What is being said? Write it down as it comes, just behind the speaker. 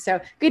So,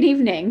 good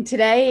evening.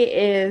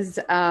 Today is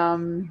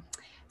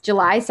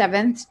July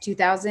 7th,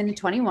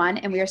 2021,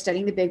 and we are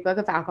studying the Big Book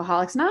of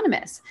Alcoholics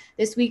Anonymous.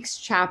 This week's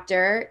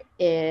chapter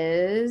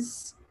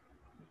is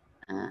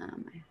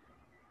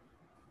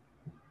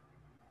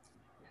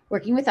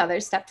Working with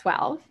Others, Step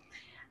 12.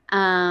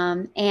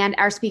 And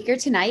our speaker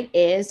tonight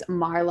is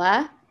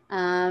Marla.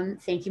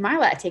 Thank you,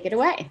 Marla. Take it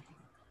away.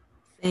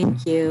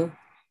 Thank you.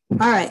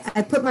 All right.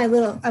 I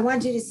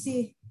wanted you to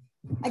see.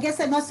 I guess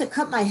I must have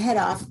cut my head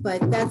off,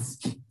 but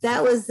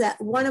that was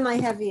one of my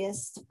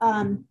heaviest.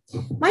 My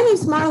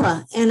name's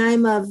Marla, and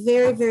I'm a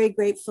very, very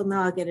grateful.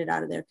 Now I'll get it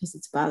out of there because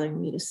it's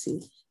bothering me to see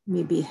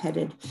me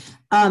beheaded.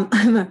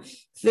 I'm a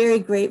very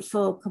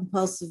grateful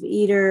compulsive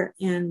eater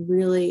and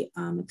really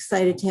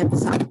excited to have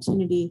this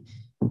opportunity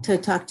to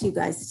talk to you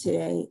guys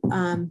today.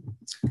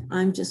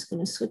 I'm just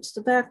going to switch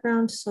the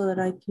background so that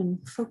I can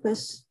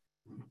focus.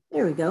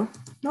 There we go.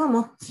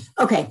 Normal.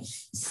 Okay.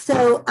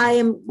 So I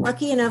am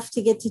lucky enough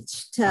to get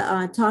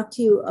to talk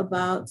to you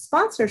about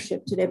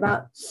sponsorship today,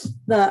 about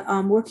the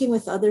Working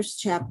with Others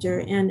chapter.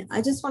 And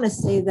I just want to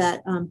say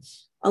that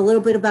a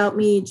little bit about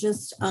me.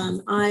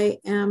 I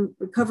am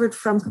recovered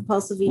from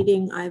compulsive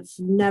eating. I've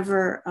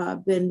never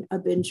been a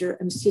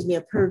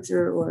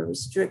purger or a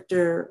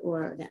restrictor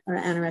or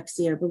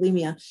anorexia or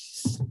bulimia.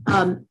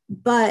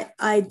 But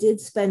I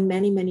did spend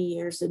many, many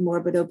years in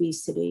morbid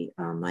obesity.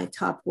 My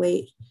top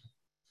weight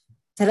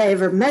that I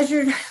ever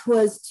measured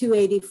was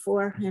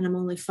 284, and I'm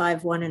only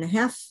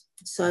 5'1.5".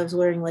 So I was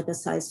wearing like a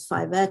size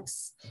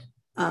 5X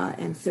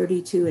and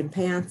 32 in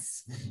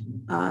pants.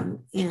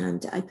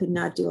 And I could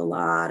not do a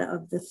lot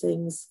of the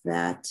things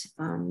that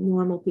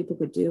normal people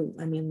could do.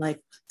 I mean, like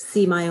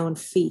see my own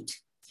feet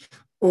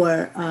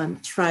or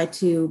try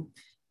to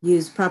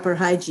use proper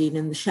hygiene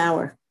in the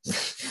shower.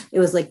 It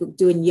was like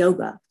doing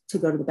yoga to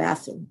go to the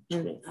bathroom.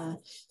 And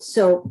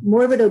so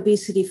morbid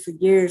obesity for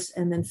years,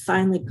 and then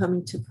finally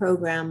coming to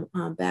program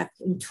back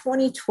in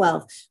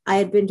 2012. I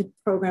had been to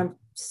program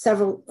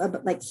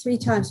like 3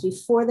 times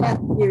before that,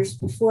 years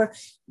before.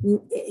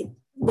 It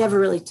never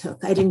really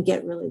took. I didn't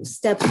get really the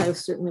steps. I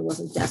certainly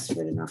wasn't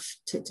desperate enough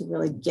to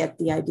really get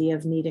the idea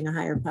of needing a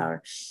higher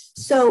power.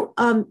 So,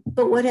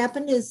 but what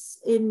happened is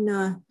in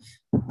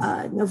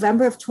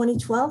November of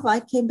 2012,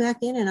 I came back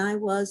in and I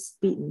was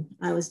beaten.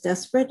 I was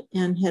desperate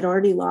and had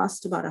already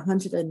lost about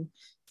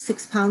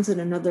 106 pounds in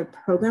another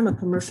program, a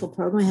commercial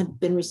program. I had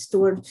been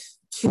restored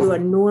to a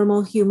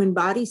normal human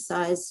body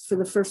size for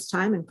the first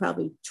time in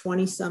probably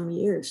 20 some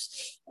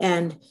years.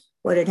 And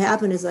what had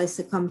happened is I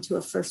succumbed to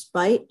a first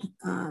bite,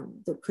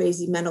 the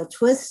crazy mental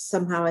twist.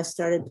 Somehow I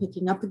started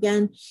picking up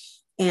again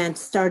and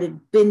started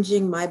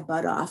binging my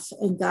butt off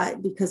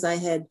because I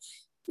had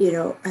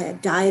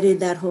dieted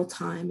that whole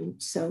time. And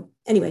so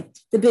anyway,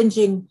 the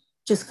binging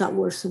just got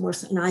worse and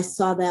worse. And I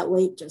saw that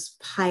weight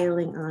just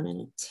piling on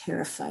and it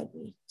terrified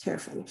me.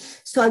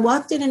 So I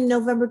walked in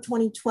November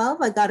 2012.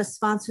 I got a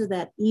sponsor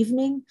that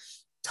evening.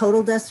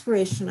 Total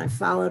desperation. I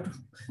followed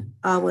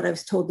what I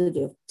was told to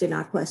do, did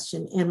not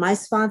question. And my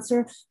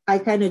sponsor, I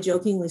kind of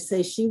jokingly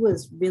say she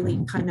was really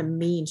kind of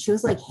mean. She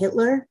was like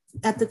Hitler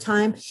at the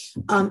time.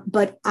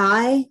 But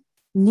I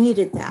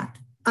needed that.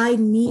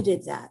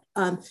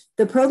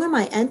 The program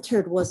I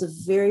entered was a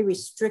very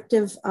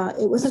restrictive,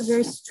 it was a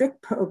very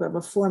strict program,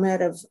 a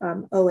format of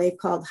OA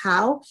called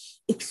HOW,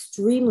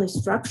 extremely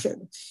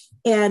structured.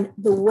 And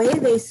the way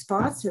they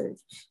sponsored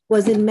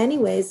was in many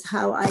ways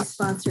how I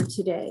sponsor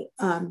today.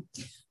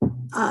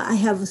 I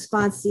have a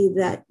sponsee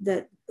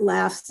that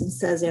laughs and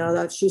says,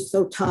 that she's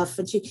so tough.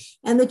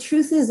 And the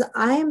truth is,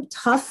 I am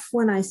tough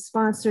when I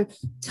sponsor.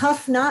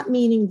 Tough, not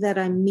meaning that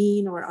I'm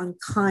mean or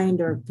unkind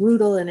or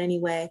brutal in any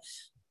way.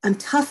 I'm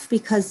tough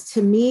because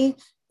to me,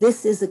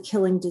 this is a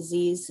killing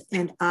disease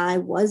and I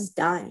was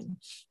dying.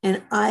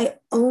 And I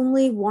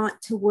only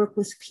want to work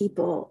with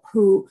people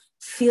who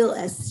feel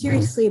as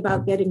seriously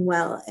about getting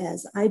well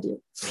as I do,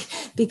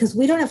 because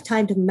we don't have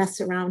time to mess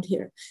around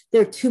here.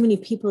 There are too many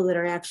people that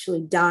are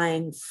actually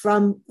dying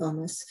from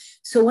illness.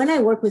 So when I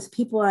work with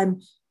people,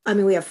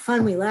 we have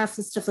fun, we laugh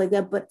and stuff like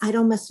that, but I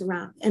don't mess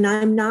around. And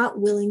I'm not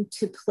willing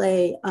to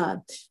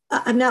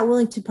I'm not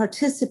willing to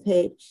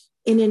participate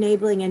in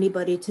enabling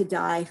anybody to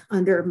die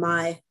under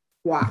my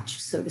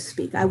watch, so to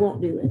speak. I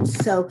won't do it.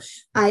 So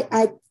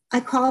I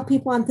call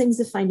people on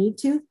things if I need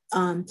to.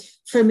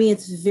 For me,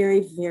 it's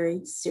very,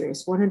 very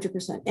serious,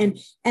 100%.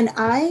 And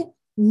I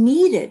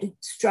needed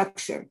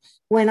structure.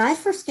 When I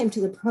first came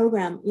to the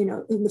program,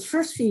 in the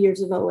first few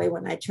years of OA,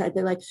 when I tried,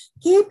 they're like,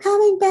 keep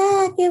coming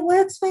back. It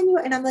works when you,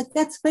 and I'm like,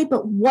 that's great,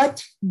 but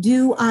what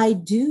do I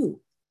do?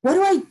 What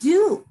do I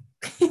do?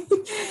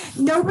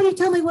 Nobody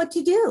told me what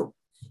to do.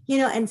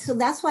 And so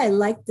that's why I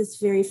like this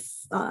very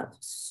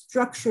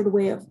structured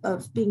way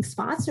of being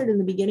sponsored in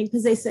the beginning,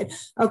 because they said,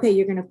 okay,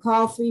 you're going to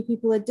call 3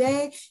 people a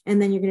day, and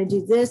then you're going to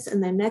do this.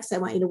 And then next, I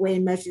want you to weigh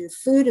and measure your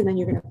food. And then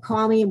you're going to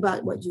call me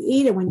about what you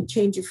eat. And when you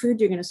change your food,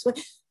 you're going to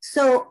switch.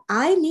 So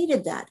I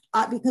needed that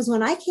because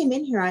when I came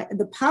in here,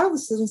 the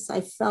powerlessness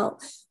I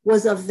felt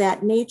was of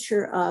that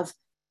nature of,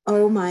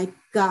 oh my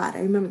God. I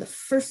remember the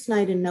first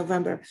night in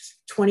November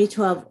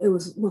 2012, it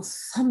was, will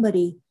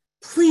somebody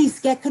please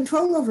get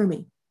control over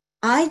me.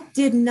 I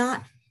didn't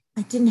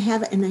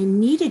have it, and I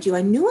needed you.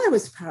 I knew I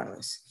was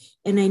powerless,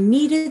 and I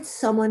needed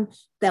someone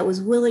that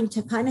was willing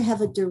to kind of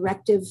have a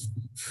directive,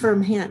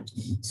 firm hand.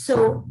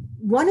 So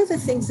one of the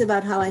things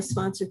about how I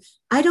sponsor,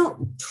 I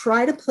don't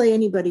try to play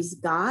anybody's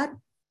God,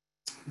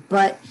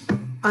 but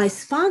I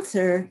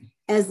sponsor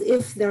as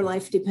if their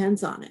life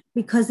depends on it,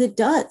 because it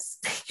does.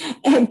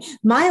 And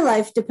my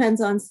life depends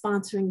on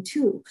sponsoring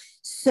too.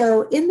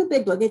 So in the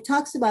big book, it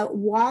talks about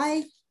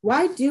why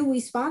do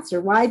we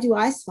sponsor? Why do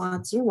I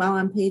sponsor? Well,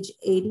 on page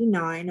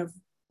 89 of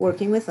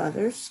Working with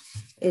Others,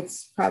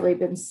 it's probably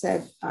been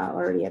said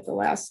already at the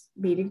last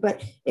meeting,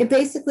 but it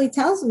basically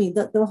tells me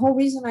that the whole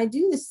reason I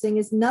do this thing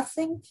is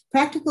nothing,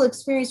 practical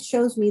experience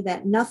shows me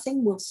that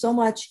nothing will so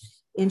much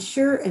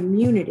ensure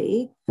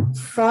immunity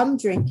from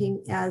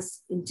drinking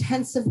as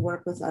intensive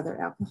work with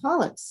other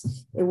alcoholics.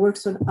 It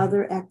works when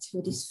other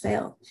activities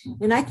fail.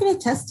 And I can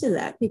attest to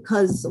that,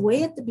 because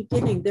way at the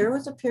beginning, there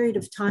was a period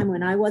of time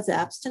when I was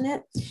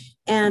abstinent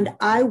and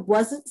I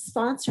wasn't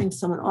sponsoring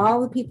someone.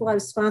 All the people I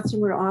was sponsoring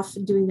were off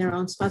and doing their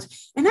own sponsor.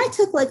 And I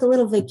took like a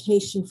little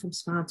vacation from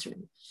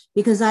sponsoring,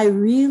 because I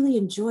really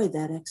enjoyed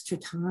that extra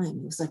time.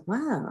 It was like,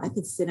 wow, I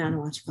could sit down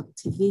and watch a couple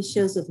TV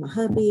shows with my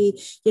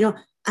hubby.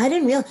 I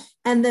didn't realize.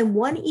 And then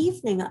one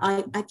evening,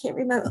 I can't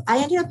remember, I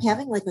ended up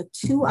having like a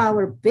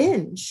 2-hour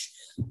binge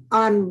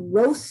on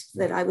roast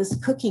that I was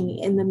cooking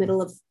in the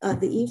middle of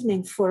the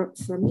evening for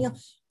a meal.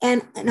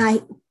 And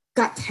I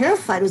got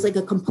terrified. It was like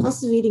a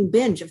compulsive eating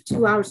binge of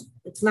 2 hours.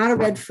 It's not a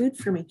red food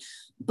for me.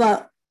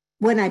 But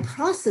when I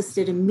processed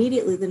it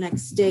immediately the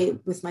next day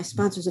with my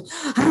sponsors,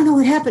 I don't know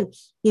what happened.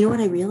 You know what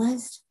I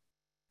realized?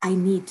 I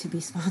need to be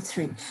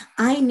sponsoring.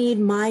 I need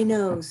my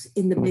nose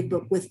in the big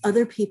book with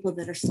other people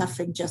that are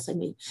suffering just like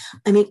me.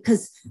 I mean,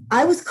 because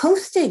I was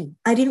coasting.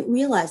 I didn't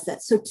realize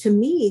that. So to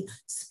me,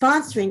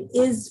 sponsoring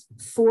is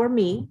for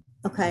me.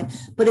 Okay.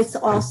 But it's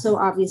also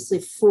obviously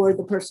for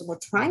the person we're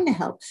trying to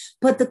help.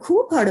 But the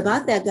cool part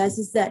about that, guys,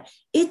 is that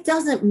it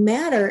doesn't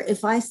matter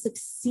if I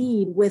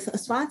succeed with a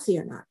sponsor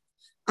or not.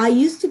 I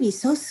used to be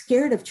so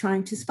scared of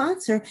trying to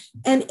sponsor,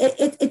 and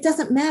it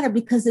doesn't matter,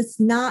 because it's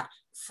not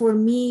for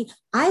me.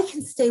 I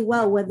can stay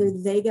well whether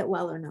they get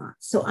well or not.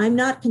 So I'm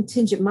not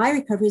contingent. My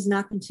recovery is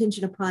not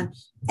contingent upon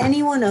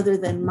anyone other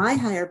than my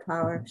higher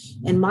power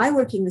and my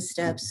working the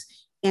steps.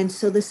 And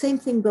so the same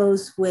thing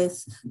goes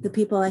with the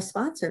people I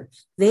sponsor.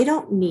 They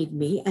don't need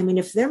me. I mean,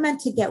 if they're meant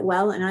to get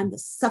well and I'm the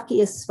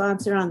suckiest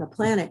sponsor on the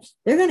planet,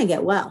 they're going to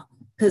get well,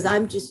 because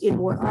I'm just,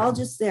 we're all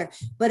just there.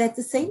 But at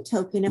the same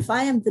token, if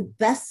I am the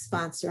best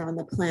sponsor on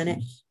the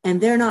planet and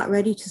they're not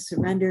ready to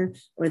surrender,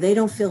 or they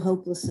don't feel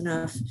hopeless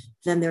enough,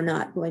 then they're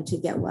not going to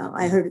get well.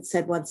 I heard it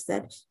said once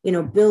that,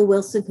 Bill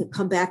Wilson could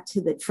come back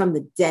from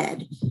the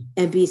dead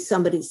and be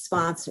somebody's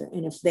sponsor.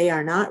 And if they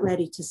are not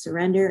ready to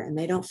surrender and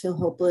they don't feel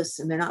hopeless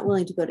and they're not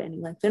willing to go to any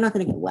length, they're not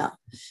going to get well.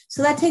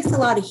 So that takes a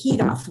lot of heat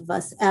off of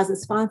us as a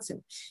sponsor.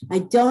 I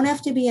don't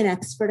have to be an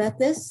expert at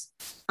this.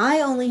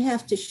 I only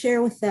have to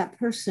share with that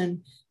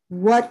person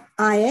what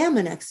I am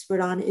an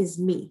expert on is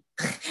me.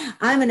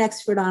 I'm an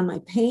expert on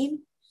my pain.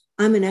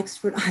 I'm an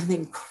expert on the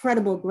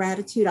incredible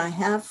gratitude I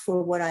have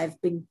for what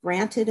I've been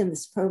granted in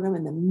this program,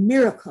 and the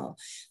miracle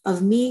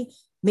of me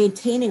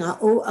maintaining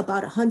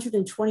about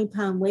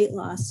 120-pound weight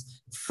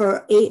loss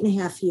for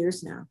 8.5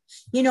 years now.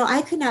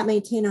 I could not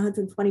maintain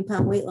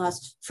 120-pound weight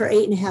loss for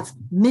 8.5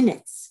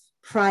 minutes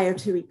prior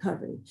to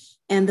recovery.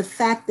 And the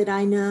fact that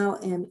I now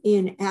am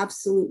in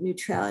absolute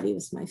neutrality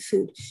with my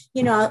food.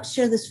 I'll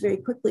share this very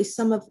quickly.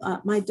 Some of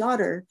my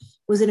daughter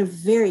was in a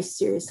very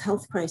serious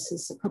health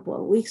crisis a couple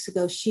of weeks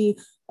ago.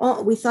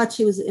 We thought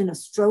she was in a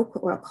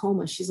stroke or a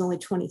coma. She's only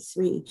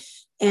 23.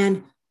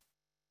 And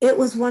it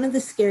was one of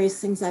the scariest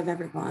things I've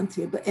ever gone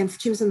through. And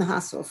she was in the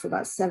hospital for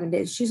about 7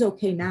 days. She's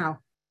okay now.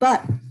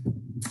 But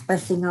a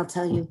thing I'll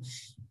tell you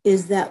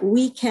is that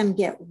we can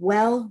get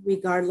well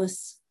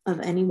regardless of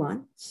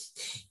anyone.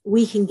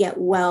 We can get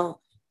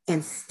well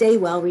and stay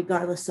well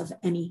regardless of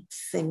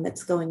anything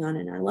that's going on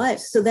in our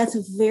lives. So that's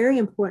a very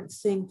important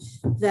thing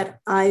that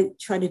I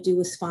try to do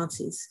with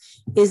sponsees,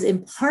 is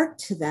impart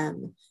to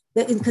them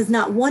that, because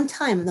not one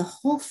time in the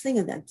whole thing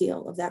of that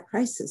deal, of that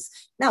crisis,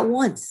 not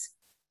once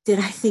did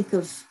I think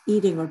of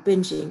eating or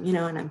binging,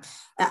 and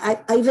I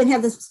even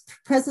have this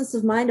presence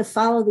of mind to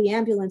follow the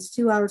ambulance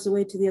 2 hours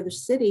away to the other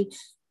city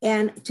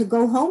and to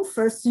go home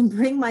first and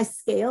bring my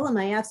scale and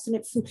my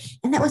abstinent food.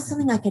 And that was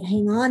something I could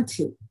hang on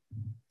to.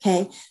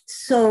 Okay.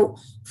 So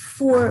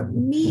for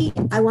me,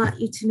 I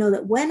want you to know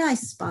that when I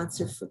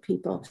sponsor for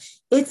people,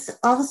 it's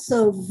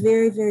also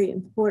very, very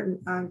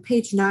important. On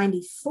page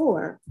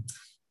 94,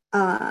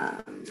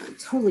 I'm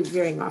totally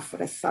veering off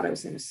what I thought I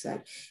was going to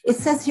say. It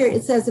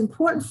says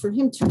important for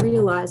him to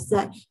realize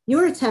that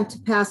your attempt to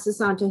pass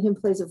this on to him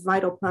plays a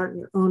vital part in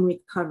your own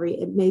recovery.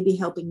 It may be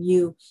helping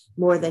you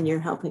more than you're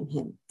helping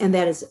him. And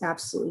that is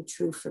absolutely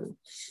true for me.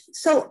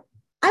 So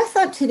I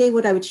thought today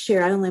what I would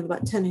share, I only have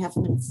about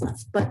 10.5 minutes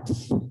left, but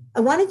I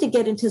wanted to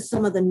get into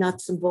some of the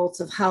nuts and bolts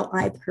of how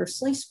I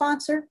personally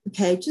sponsor.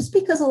 Okay. Just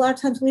because a lot of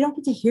times we don't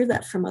get to hear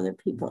that from other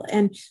people.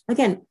 And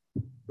again,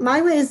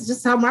 my way is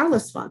just how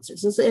Marla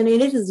sponsors. And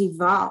it has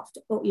evolved,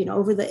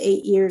 over the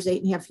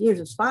 8.5 years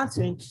of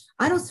sponsoring.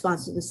 I don't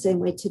sponsor the same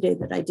way today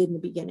that I did in the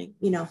beginning,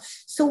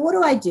 So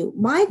what do?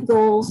 My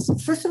goals,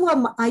 first of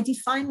all, I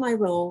define my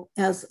role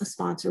as a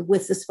sponsor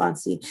with the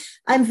sponsee.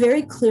 I'm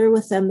very clear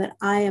with them that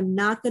I am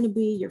not going to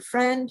be your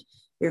friend,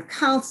 your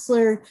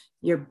counselor,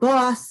 your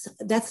boss.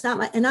 That's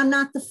not and I'm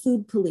not the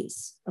food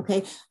police.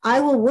 Okay. I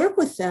will work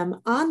with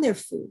them on their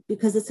food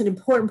because it's an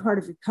important part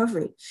of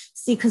recovery.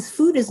 See, because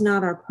food is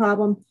not our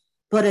problem,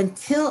 but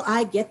until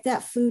I get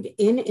that food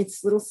in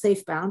its little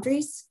safe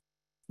boundaries,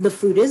 the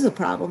food is a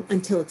problem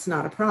until it's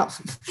not a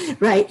problem,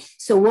 right?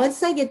 So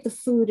once I get the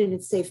food in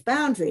its safe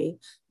boundary,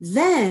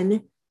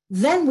 then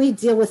we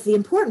deal with the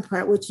important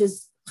part, which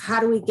is how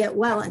do we get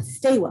well and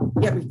stay well,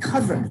 get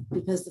recovered,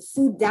 because the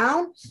food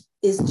down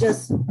is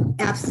just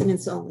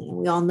abstinence only. And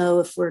we all know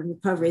if we're in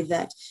recovery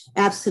that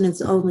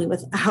abstinence only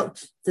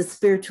without the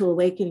spiritual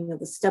awakening of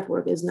the step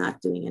work is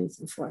not doing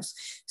anything for us.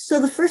 So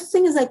the first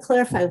thing is I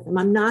clarify with them,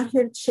 I'm not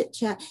here to chit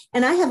chat.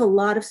 And I have a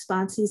lot of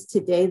sponsees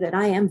today that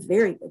I am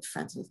very good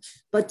friends with.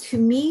 But to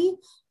me,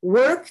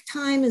 work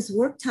time is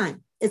work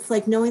time. It's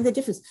like knowing the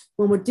difference.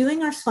 When we're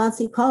doing our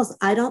sponsee calls,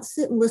 I don't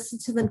sit and listen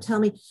to them tell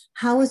me,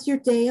 how was your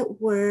day at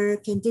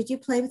work? And did you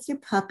play with your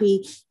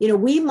puppy?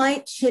 We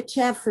might chit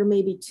chat for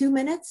maybe 2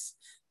 minutes.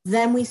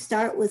 Then we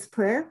start with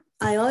prayer.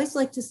 I always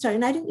like to start,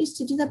 and I didn't used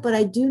to do that, but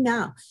I do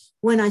now.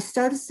 When I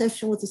start a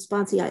session with a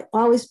sponsee, I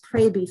always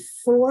pray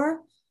before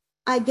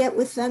I get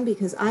with them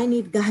because I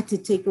need God to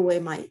take away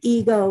my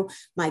ego,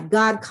 my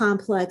God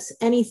complex,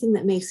 anything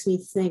that makes me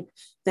think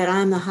that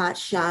I'm the hot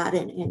shot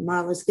and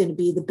Marla's going to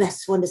be the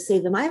best one to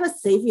save them. I have a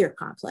savior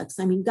complex.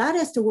 I mean, God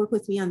has to work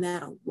with me on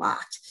that a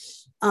lot.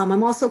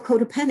 I'm also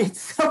codependent.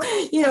 So,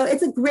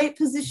 it's a great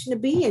position to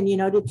be in,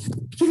 to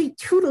giving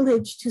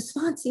tutelage to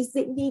sponsees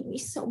that need me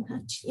so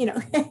much,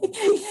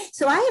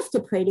 So I have to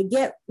pray to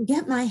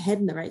get my head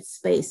in the right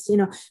space,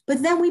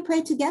 but then we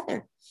pray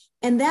together.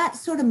 And that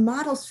sort of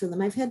models for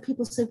them. I've had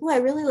people say, boy, I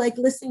really like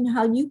listening to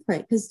how you pray,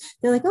 because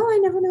they're like, oh, I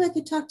never knew I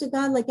could talk to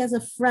God like as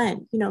a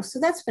friend, so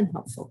that's been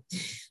helpful.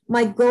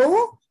 My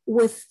goal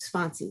with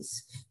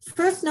sponsees,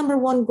 first, number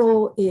one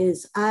goal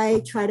is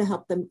I try to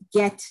help them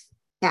get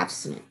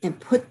abstinent and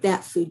put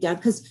that food down,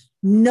 because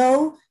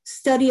no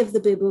study of the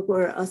Big Book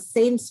or a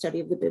sane study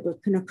of the Big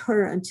Book can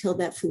occur until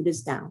that food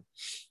is down.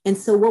 And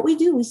so what we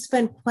do, we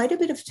spend quite a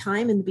bit of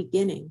time in the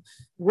beginning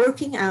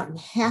working out and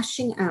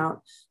hashing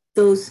out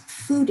those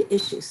food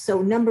issues.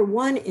 So number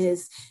one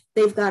is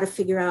they've got to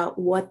figure out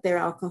what their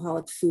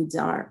alcoholic foods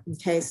are.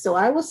 Okay. So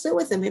I will sit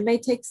with them. It may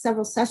take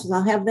several sessions.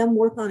 I'll have them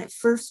work on it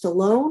first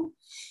alone.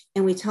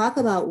 And we talk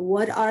about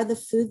what are the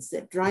foods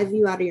that drive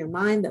you out of your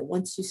mind that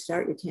once you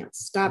start, you can't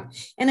stop.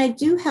 And I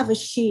do have a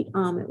sheet.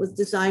 It was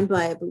designed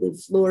by, I believe,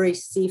 Lori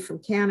C. from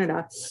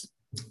Canada,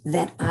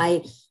 that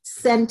I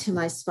send to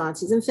my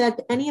sponsees. In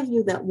fact, any of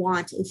you that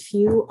want, if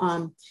you,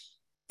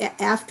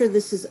 after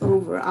this is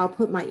over, I'll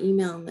put my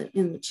email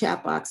in the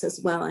chat box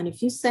as well. And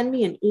if you send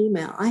me an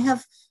email, I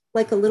have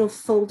like a little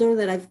folder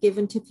that I've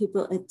given to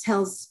people. It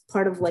tells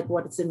part of like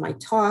what's in my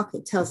talk.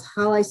 It tells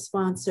how I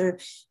sponsor.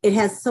 It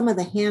has some of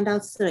the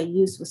handouts that I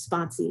use with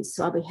sponsees.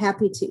 So I'll be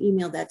happy to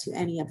email that to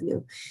any of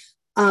you.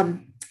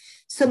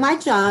 So my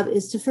job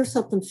is to first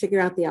help them figure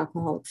out the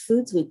alcoholic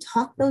foods. We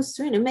talk those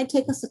through, and it may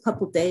take us a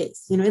couple of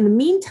days. In the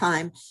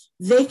meantime,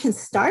 they can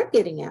start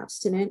getting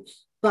abstinent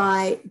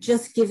by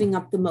just giving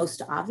up the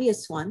most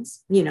obvious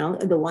ones,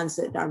 the ones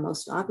that are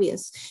most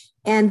obvious.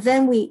 And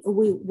then we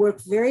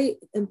work very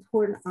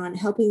important on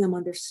helping them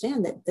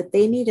understand that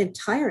they need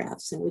entire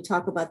abstinence. We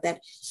talk about that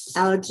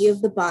allergy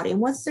of the body. And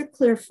once they're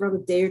clear for a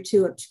day or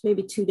two, or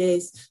maybe 2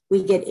 days,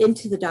 we get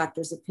into the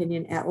doctor's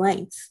opinion at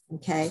length,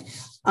 okay?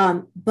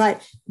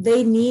 But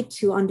they need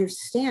to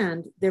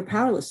understand their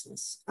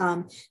powerlessness.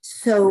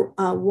 So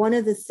one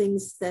of the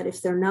things that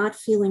if they're not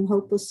feeling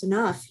hopeless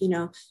enough,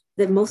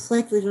 that most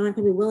likely they're not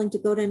going to be willing to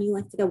go to any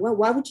length to get well.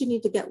 Why would you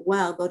need to get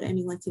well, go to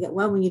any length to get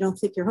well when you don't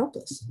think you're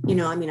hopeless?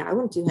 I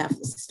wouldn't do half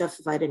this stuff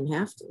if I didn't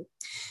have to.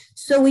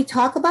 So we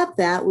talk about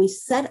that. We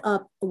set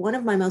up, one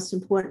of my most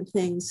important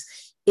things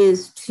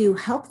is to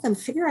help them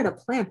figure out a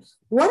plan.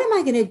 What am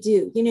I going to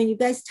do? You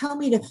guys tell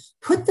me to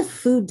put the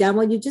food down.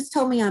 Well, you just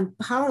told me I'm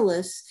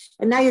powerless.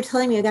 And now you're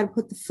telling me I got to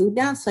put the food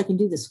down so I can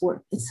do this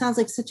work. It sounds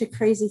like such a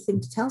crazy thing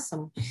to tell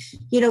someone,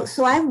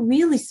 so I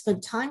really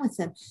spend time with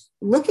them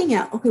looking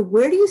at, okay,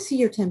 where do you see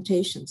your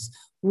temptations?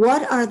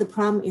 What are the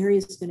problem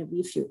areas going to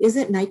be for you? Is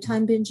it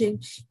nighttime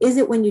binging? Is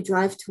it when you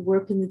drive to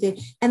work in the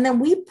day? And then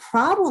we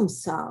problem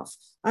solve.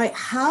 All right,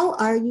 how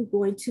are you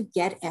going to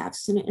get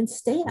abstinent and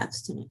stay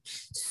abstinent?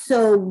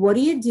 So what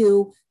do you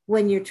do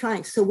when you're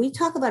trying? So we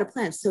talk about a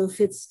plan. So if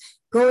it's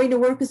going to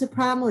work is a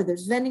problem, or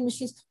there's vending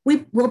machines,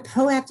 we will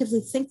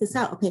proactively think this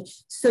out. Okay,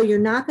 so you're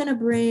not going to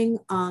bring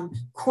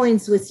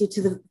coins with you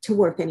to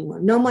work anymore.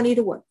 No money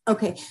to work.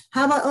 Okay,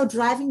 how about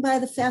driving by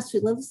the fast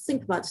food? Let's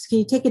think about this. Can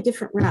you take a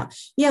different route?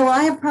 Yeah, well,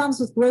 I have problems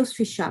with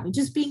grocery shopping.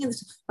 Just being in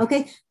this.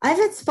 Okay, I've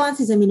had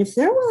sponsors. If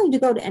they're willing to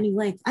go to any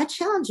length, I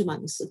challenge them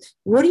on this.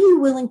 What are you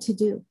willing to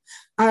do?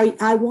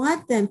 I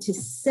want them to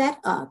set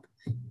up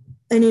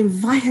an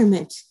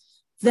environment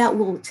that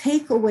will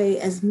take away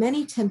as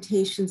many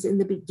temptations in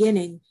the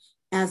beginning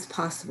as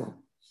possible.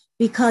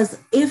 Because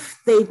if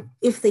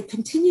they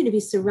continue to be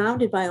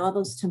surrounded by all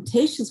those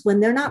temptations when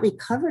they're not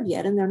recovered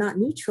yet and they're not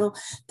neutral,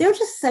 they're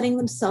just setting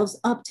themselves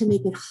up to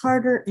make it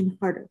harder and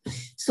harder.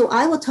 So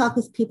I will talk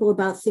with people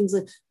about things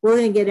like, we're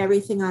going to get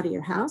everything out of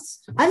your house.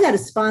 I've got a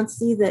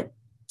sponsee that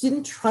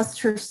didn't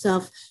trust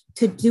herself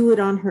to do it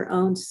on her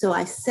own. So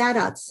I sat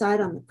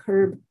outside on the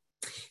curb.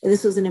 And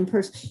this was an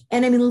in-person.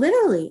 And I mean,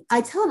 literally,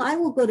 I tell them I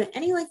will go to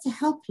any length to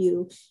help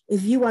you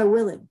if you are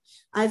willing.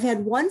 I've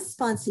had one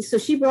sponsee. So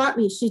she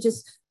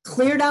just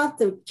cleared out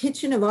the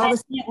kitchen of all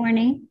this. 5-minute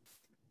warning.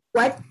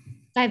 What?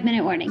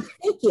 5-minute warning.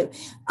 Thank you.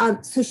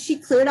 So she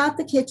cleared out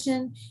the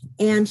kitchen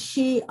and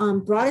she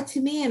brought it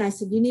to me. And I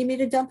said, you need me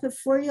to dump it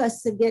for you? I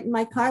said, get in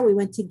my car. We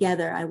went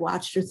together. I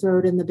watched her throw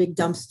it in the big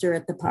dumpster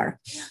at the park,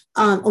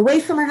 away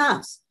from her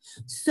house.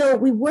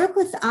 So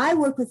I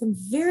work with them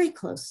very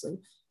closely.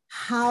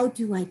 How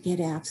do I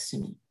get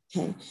abstinent?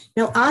 Okay.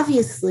 Now,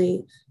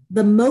 obviously,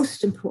 the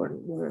most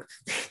important work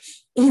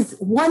is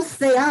once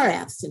they are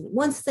abstinent,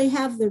 once they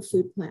have their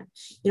food plan.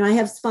 You know, I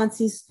have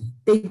sponsees,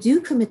 they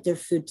do commit their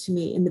food to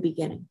me in the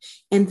beginning.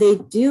 And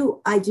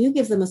I do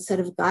give them a set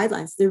of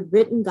guidelines. They're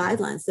written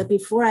guidelines that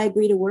before I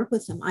agree to work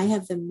with them, I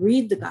have them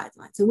read the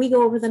guidelines and we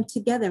go over them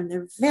together and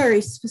they're very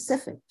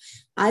specific.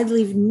 I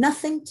leave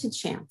nothing to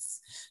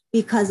chance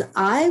because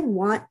I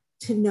want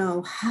to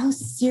know how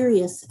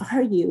serious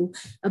are you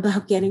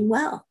about getting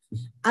well.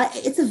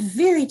 It's a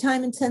very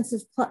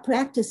time-intensive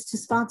practice to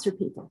sponsor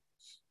people.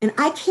 And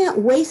I can't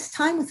waste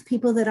time with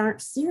people that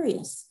aren't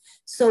serious.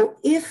 So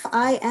if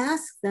I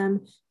ask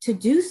them to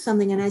do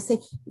something and I say,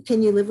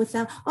 can you live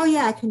without? Oh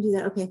yeah, I can do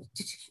that. Okay.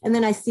 And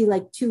then I see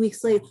like 2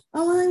 weeks later,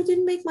 oh, well, I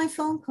didn't make my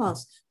phone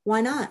calls.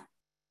 Why not?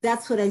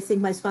 That's what I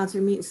think my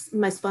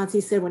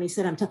sponsee said when he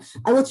said,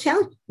 I will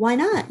challenge. Why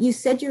not? You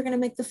said you're going to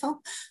make the phone.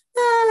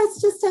 Oh,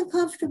 it's just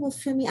uncomfortable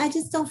for me. I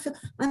just don't feel,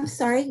 I'm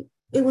sorry.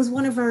 It was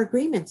one of our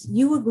agreements.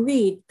 You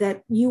agreed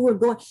that you were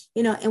going,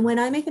 and when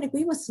I make an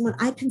agreement with someone,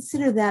 I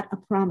consider that a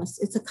promise.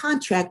 It's a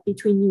contract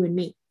between you and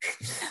me.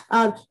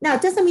 Now,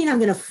 it doesn't mean I'm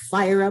going to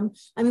fire them.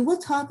 I mean, we'll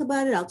talk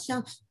about it. I'll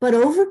challenge, but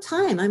over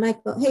time, I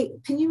might go, hey,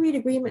 can you read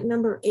agreement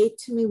number 8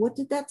 to me? What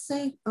did that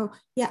say? Oh,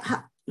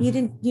 yeah. You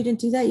didn't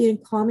do that. You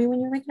didn't call me when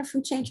you were making a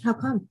food change. How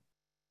come?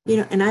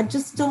 And I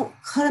just don't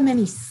cut them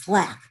any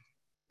slack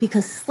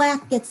because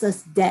slack gets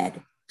us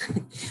dead.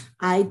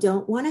 I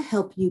don't want to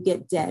help you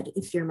get dead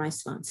if you're my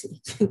sponsee.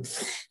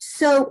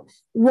 So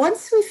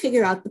once we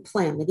figure out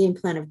the game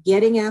plan of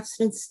getting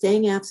abstinent,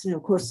 staying abstinent,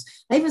 of course,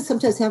 I even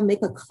sometimes have them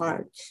make a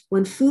card.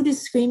 When food is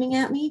screaming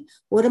at me,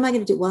 what am I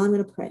going to do? Well, I'm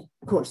going to pray.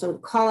 Of course, I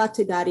would call out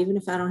to God, even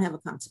if I don't have a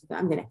concept.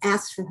 I'm going to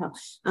ask for help.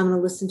 I'm going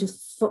to listen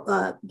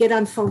to, get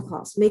on phone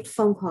calls, make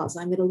phone calls.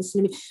 I'm going to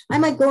listen to me. I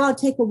might go out,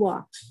 take a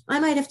walk. I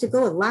might have to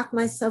go and lock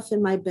myself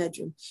in my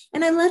bedroom.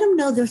 And I let them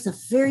know there's a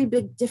very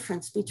big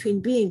difference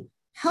between being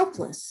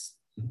helpless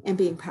and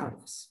being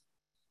powerless.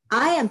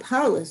 I am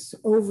powerless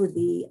over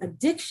the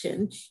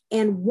addiction.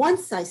 And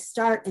once I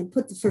start and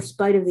put the first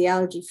bite of the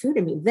allergy food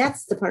in me,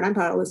 that's the part I'm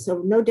powerless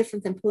over, no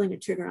different than pulling a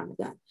trigger on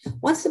the gun.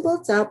 Once the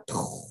bullet's out,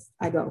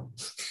 I go.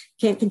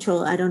 Can't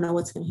control it. I don't know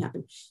what's going to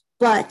happen.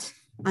 But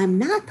I'm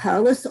not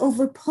powerless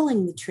over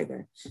pulling the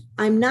trigger.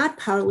 I'm not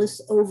powerless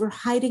over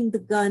hiding the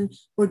gun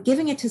or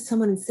giving it to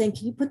someone and saying,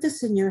 can you put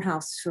this in your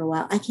house for a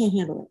while? I can't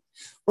handle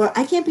it. Or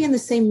I can't be in the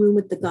same room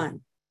with the gun,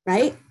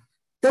 right?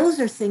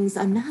 Those are things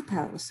I'm not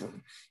powerless over.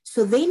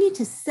 So they need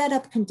to set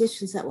up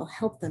conditions that will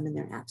help them in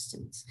their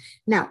abstinence.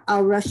 Now,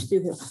 I'll rush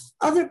through here.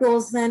 Other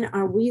goals then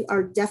are we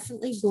are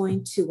definitely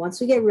going to, once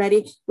we get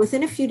ready,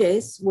 within a few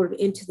days, we're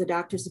into the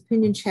doctor's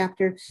opinion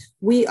chapter,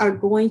 we are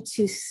going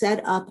to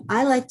set up,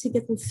 I like to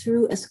get them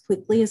through as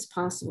quickly as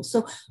possible.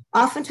 So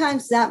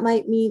oftentimes that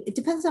might mean, it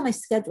depends on my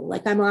schedule.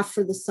 Like I'm off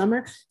for the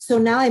summer. So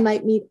now I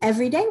might meet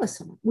every day with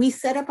someone. We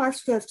set up our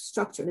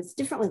structure. And it's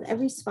different with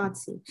every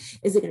sponsee.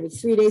 Is it going to be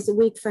 3 days a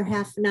week for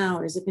half an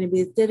hour? Is it going to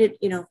be,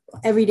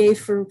 every day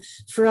for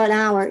an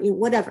hour,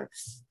 whatever.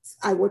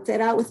 I work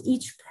that out with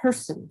each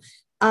person.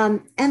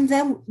 And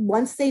then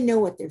once they know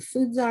what their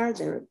foods are,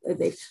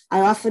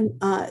 I often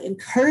always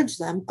encourage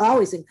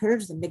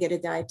them to get a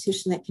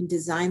dietitian that can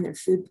design their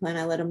food plan.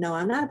 I let them know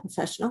I'm not a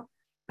professional.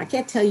 I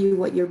can't tell you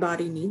what your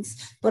body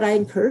needs, but I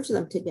encourage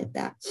them to get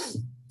that.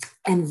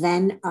 And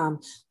then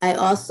I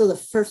also, the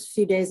first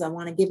few days, I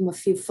want to give them a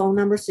few phone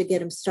numbers to get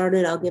them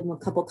started. I'll give them a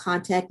couple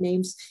contact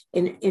names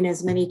in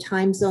as many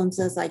time zones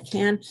as I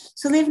can.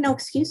 So they have no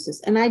excuses.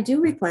 And I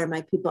do require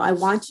my people. I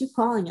want you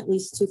calling at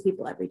least 2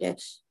 people every day.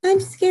 I'm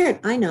scared.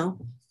 I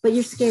know, but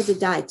you're scared to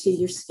die too.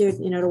 You're scared,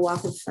 to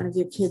walk in front of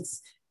your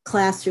kids'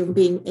 classroom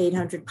being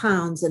 800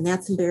 pounds. And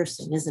that's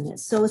embarrassing, isn't it?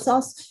 So it's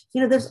also,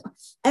 there's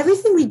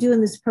everything we do in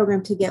this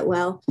program to get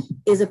well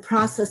is a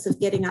process of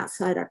getting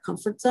outside our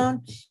comfort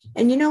zone.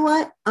 And you know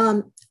what? I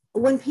often, in the beginning,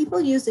 when people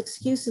use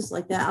excuses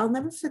like that, I'll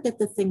never forget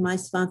the thing my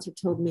sponsor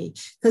told me,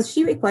 because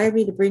she required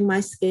me to bring my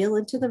scale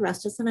into the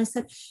restaurants. And I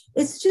said,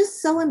 it's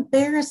just so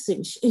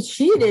embarrassing.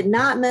 She did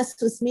not mess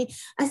with me.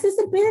 I said,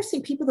 it's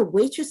embarrassing. People, the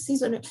waitress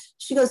sees it.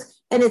 She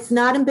goes, and it's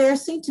not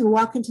embarrassing to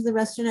walk into the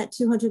restaurant at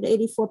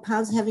 284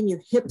 pounds, having your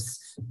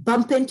hips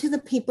bump into the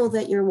people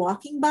that you're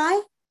walking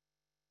by.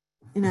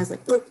 And I was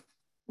like, oh,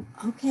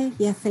 okay,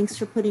 yeah, thanks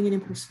for putting it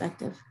in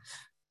perspective.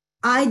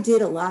 I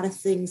did a lot of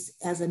things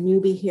as a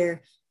newbie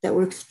here that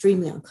were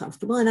extremely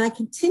uncomfortable. And I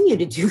continue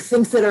to do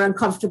things that are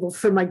uncomfortable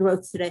for my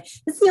growth today.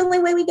 It's the only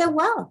way we get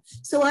well.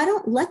 So I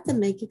don't let them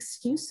make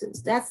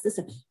excuses. That's the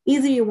same.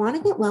 Either you want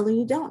to get well or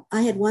you don't.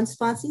 I had one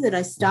sponsor that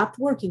I stopped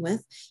working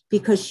with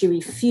because she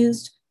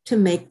refused to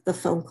make the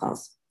phone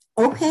calls.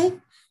 Okay,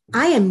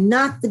 I am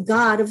not the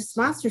god of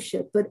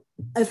sponsorship, but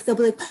if they'll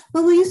be like,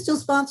 well, will you still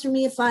sponsor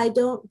me if I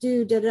don't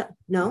do da-da?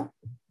 No,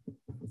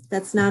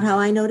 that's not how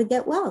I know to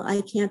get well.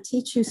 I can't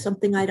teach you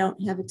something I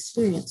don't have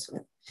experience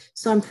with.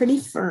 So I'm pretty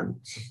firm.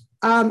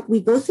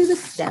 We go through the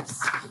steps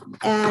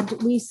and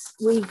we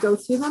go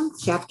through them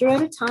chapter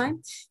at a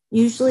time.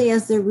 Usually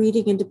as they're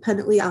reading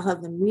independently, I'll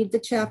have them read the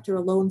chapter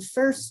alone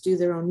first, do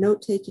their own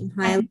note-taking,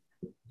 highlight.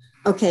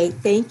 Okay,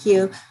 thank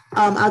you.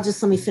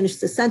 Let me finish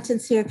the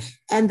sentence here.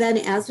 And then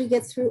as we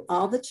get through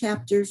all the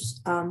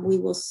chapters, we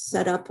will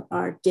set up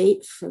our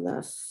date for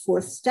the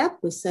fourth step.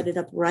 We set it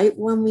up right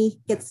when we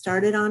get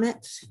started on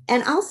it.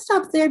 And I'll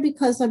stop there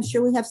because I'm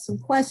sure we have some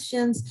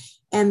questions.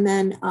 And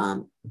then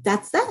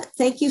that's that.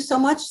 Thank you so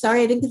much.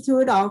 Sorry, I didn't get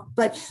through it all.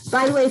 But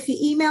by the way, if you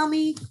email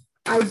me,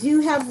 I do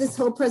have this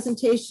whole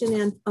presentation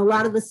and a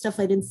lot of the stuff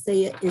I didn't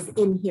say is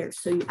in here.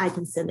 So I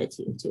can send it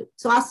to you too.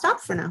 So I'll stop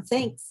for now.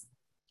 Thanks.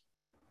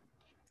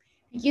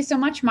 Thank you so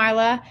much,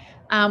 Marla.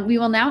 We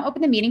will now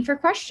open the meeting for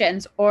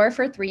questions or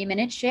for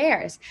 3-minute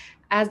shares.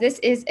 As this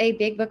is a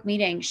big book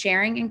meeting,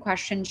 sharing and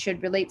questions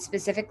should relate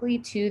specifically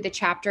to the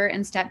chapter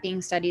and step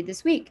being studied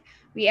this week.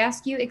 We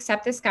ask you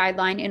accept this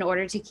guideline in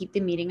order to keep the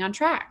meeting on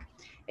track.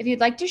 If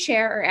you'd like to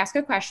share or ask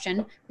a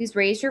question, please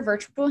raise your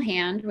virtual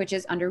hand, which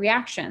is under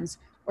reactions,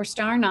 or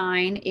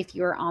 *9 if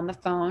you're on the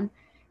phone,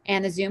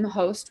 and the Zoom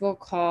host will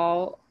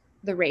call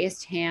the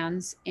raised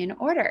hands in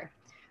order.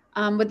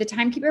 Would the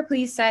timekeeper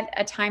please set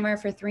a timer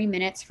for 3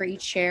 minutes for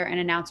each share and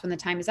announce when the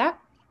time is up?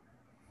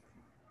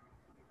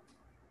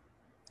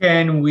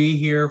 Can we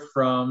hear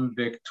from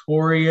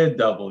Victoria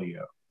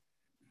W?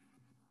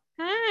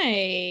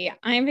 Hi,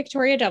 I'm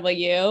Victoria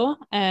W.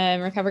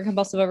 I'm a recovered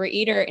compulsive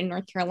overeater in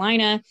North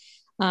Carolina,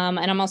 and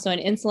I'm also an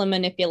insulin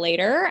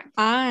manipulator.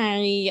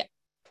 Marla,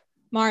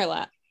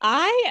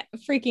 I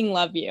freaking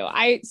love you.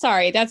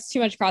 Sorry, that's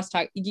too much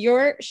crosstalk.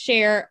 Your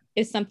share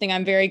is something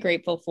I'm very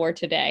grateful for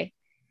today.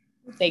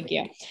 Thank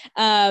you.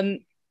 I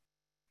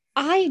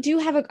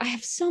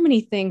have so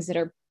many things that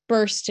are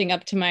bursting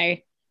up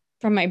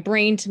from my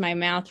brain to my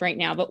mouth right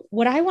now. But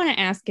what I want to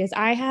ask is,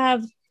 I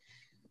have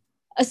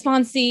a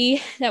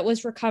sponsee that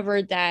was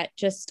recovered that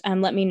just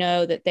let me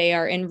know that they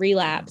are in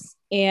relapse,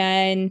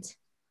 and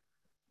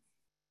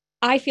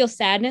I feel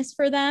sadness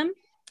for them,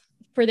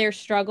 for their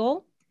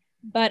struggle.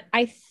 But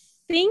I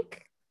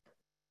think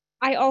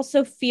I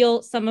also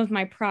feel some of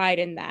my pride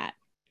in that.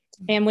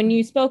 And when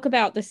you spoke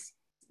about this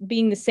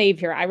being the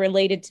savior, I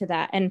related to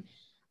that. And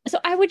so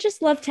I would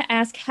just love to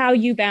ask how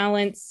you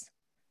balance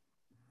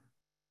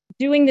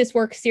doing this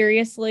work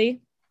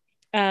seriously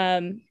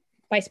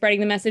by spreading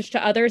the message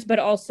to others, but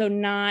also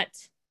not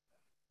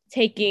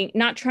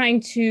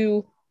trying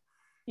to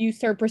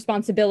usurp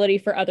responsibility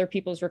for other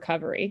people's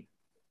recovery.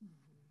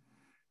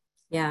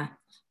 Yeah,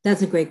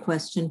 that's a great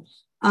question.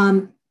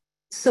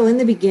 So in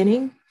the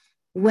beginning,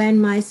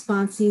 when my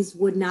sponsees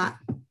would not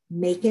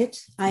make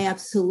it, I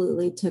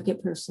absolutely took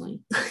it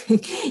personally.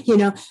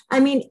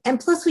 And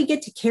plus we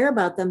get to care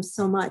about them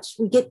so much.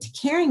 We get to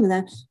caring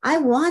them.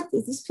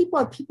 These people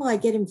are people I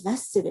get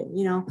invested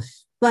in,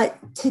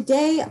 But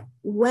today,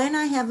 when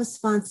I have a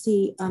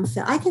sponsee,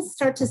 I can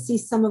start to see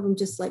some of them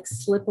just like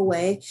slip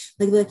away.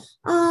 Like,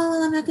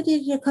 I'm not going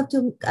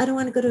to I don't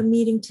want to go to a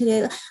meeting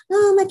today.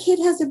 Oh, my kid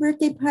has a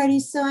birthday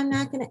party, so I'm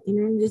not going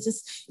to,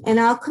 and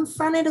I'll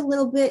confront it a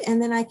little bit. And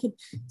then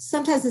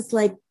sometimes it's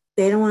like,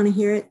 they don't want to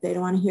hear it. They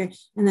don't want to hear it.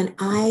 And then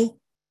I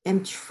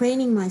am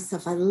training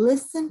myself. I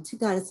listen to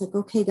God. It's like,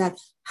 okay, God,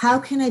 how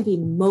can I be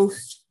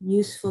most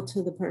useful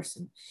to the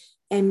person?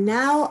 And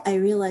now I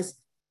realize,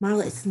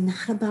 Marla, it's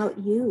not about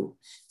you.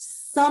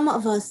 Some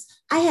of us,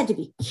 I had to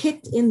be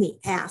kicked in the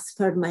ass,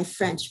 pardon my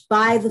French,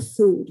 by the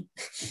food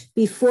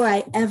before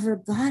I ever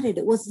got it.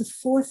 It was the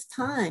fourth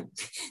time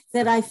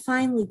that I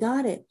finally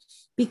got it,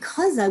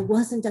 because I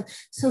wasn't done.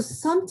 So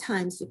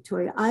sometimes,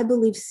 Victoria, I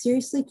believe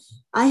seriously,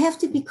 I have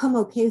to become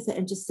okay with it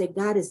and just say,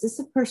 God, is this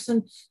a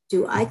person?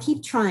 Do I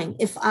keep trying?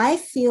 If I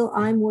feel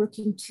I'm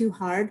working too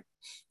hard,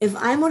 if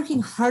I'm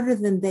working harder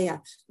than they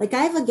are, like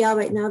I have a gal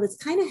right now that's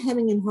kind of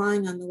hemming and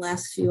hawing on the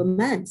last few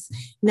amends.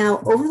 Now,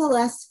 over the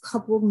last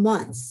couple of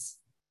months,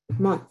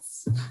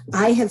 months.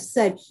 I have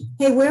said,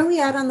 hey, where are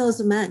we at on those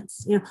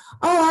amends?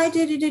 Oh, I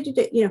did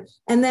it,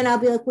 and then I'll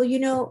be like, well,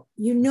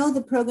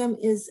 the program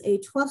is a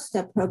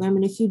 12-step program.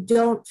 And if you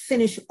don't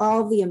finish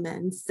all the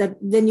amends,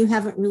 then you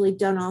haven't really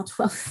done all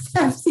 12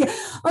 steps. Yeah.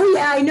 Oh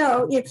yeah, I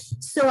know. Yeah.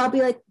 So I'll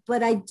be like,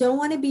 but I don't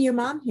want to be your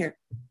mom here.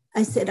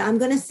 I said, I'm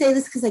going to say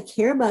this because I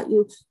care about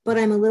you, but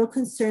I'm a little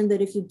concerned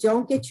that if you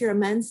don't get your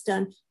amends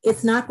done,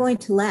 it's not going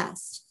to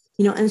last,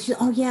 and she's,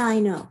 oh yeah, I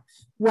know.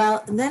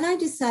 Well, then I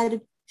decided,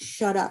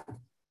 shut up,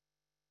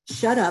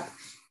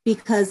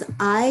 because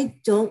I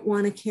don't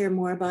want to care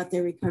more about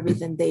their recovery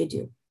than they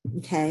do.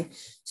 Okay.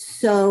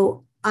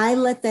 So I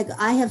let that go.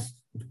 I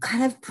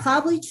have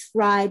probably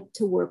tried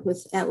to work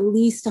with at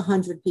least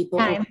 100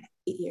 people over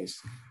 8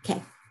 years.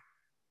 Okay.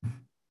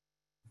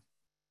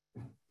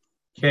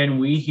 Can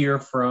we hear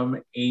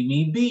from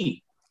Amy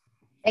B?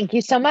 Thank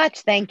you so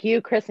much. Thank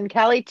you, Chris and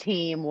Kelly,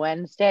 Team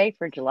Wednesday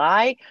for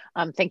July.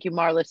 Thank you,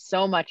 Marla,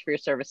 so much for your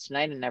service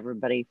tonight, and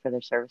everybody for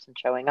their service and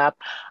showing up.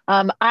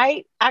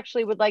 I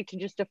actually would like to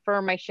just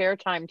defer my share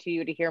time to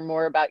you to hear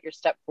more about your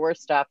step 4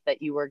 stuff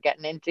that you were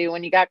getting into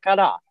when you got cut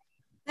off.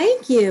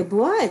 Thank you.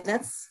 Boy,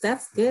 that's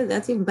good.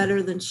 That's even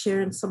better than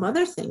sharing some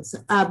other things.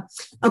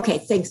 Okay,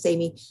 thanks,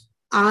 Amy.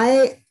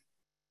 The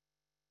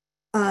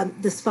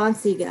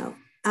sponsee gal,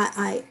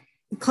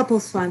 a couple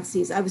of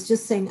sponsees. I was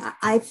just saying,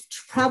 I've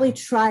probably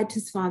tried to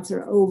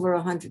sponsor over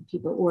 100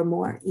 people or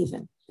more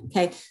even.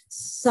 Okay.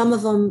 Some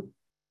of them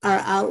are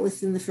out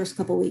within the first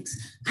couple of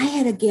weeks. I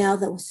had a gal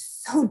that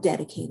was so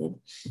dedicated.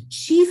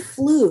 She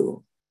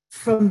flew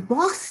from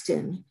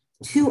Boston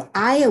to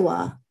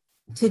Iowa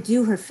to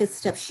do her 5th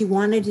step. She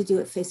wanted to do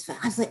it face-to-face.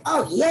 I was like,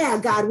 oh yeah,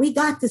 God, we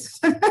got this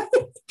one.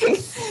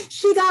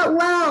 She got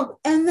well.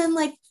 And then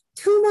like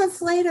 2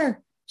 months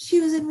later, she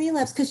was in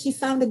relapse because she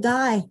found a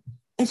guy.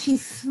 And she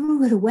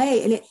threw it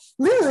away. And it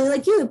literally,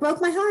 like you, it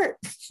broke my heart.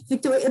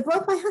 Victoria, it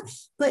broke my heart.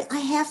 But I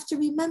have to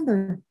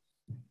remember,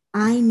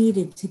 I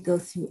needed to go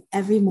through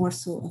every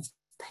morsel of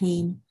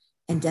pain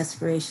and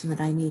desperation that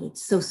I needed.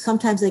 So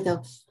sometimes I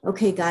go,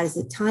 okay, God, is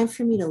it time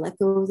for me to let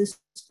go of this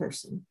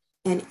person?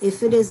 And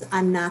if it is,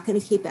 I'm not going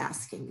to keep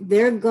asking.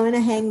 They're going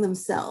to hang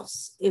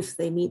themselves if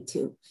they need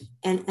to.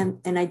 And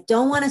I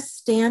don't want to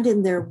stand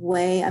in their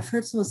way. I've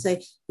heard someone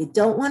say, you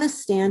don't want to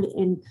stand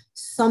in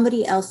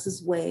somebody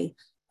else's way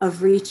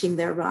of reaching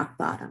their rock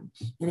bottom.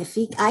 And if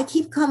I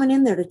keep coming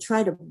in there to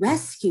try to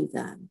rescue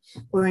them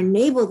or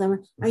enable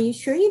them, are you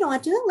sure you don't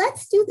want to do it?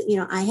 Let's do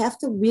that. I have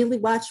to really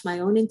watch my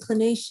own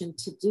inclination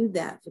to do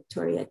that,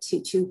 Victoria,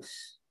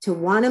 to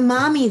want to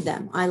mommy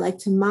them. I like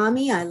to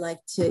mommy. I like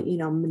to,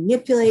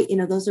 manipulate,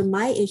 those are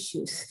my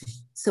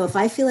issues. So if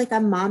I feel like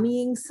I'm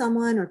mommying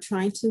someone or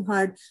trying too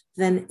hard,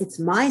 then it's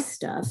my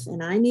stuff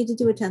and I need to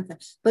do a 10th.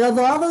 But of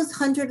all those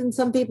 100 and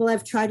some people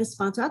I've tried to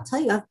sponsor, I'll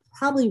tell you, I've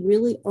probably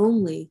really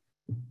only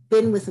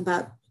been with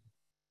about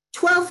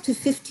 12 to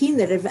 15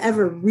 that have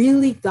ever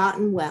really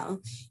gotten well.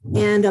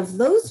 And of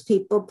those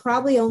people,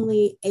 probably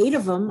only 8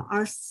 of them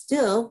are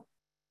still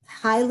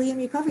highly in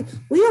recovery.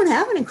 We don't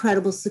have an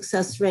incredible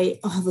success rate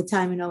all the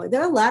time.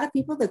 There are a lot of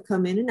people that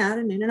come in and out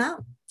and in and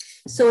out.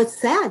 So it's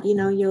sad,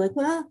 you're like,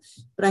 well,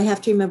 but I have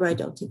to remember, I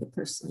don't take it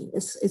personally.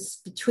 It's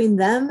between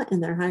them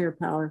and their higher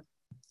power.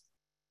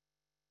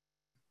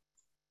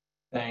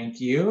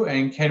 Thank you.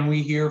 And can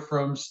we hear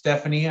from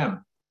Stephanie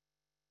M?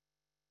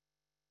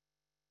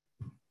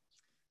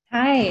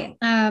 Hi,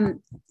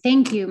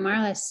 thank you,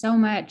 Marla, so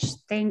much.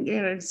 Thank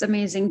you. It's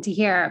amazing to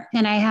hear.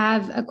 And I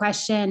have a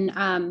question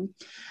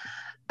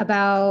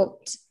about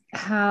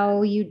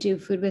how you do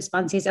food with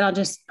sponsees. And I'll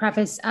just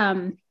preface,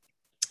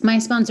 my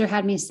sponsor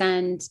had me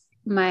send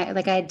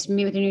I had to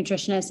meet with a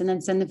nutritionist and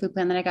then send the food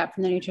plan that I got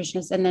from the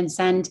nutritionist and then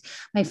send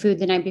my food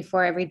the night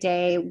before every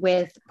day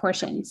with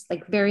portions,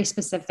 like very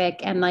specific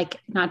and like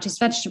not just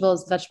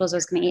vegetables I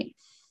was going to eat.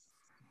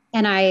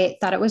 And I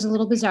thought it was a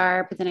little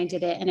bizarre, but then I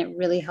did it and it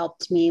really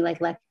helped me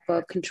like let go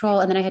of control.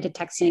 And then I had to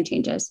text any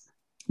changes.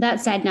 That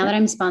said, now that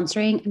I'm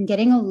sponsoring, I'm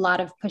getting a lot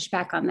of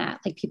pushback on that.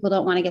 Like people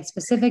don't want to get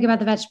specific about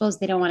the vegetables.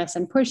 They don't want to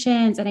send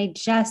portions. And I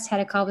just had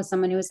a call with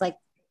someone who was like,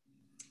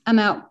 I'm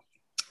out.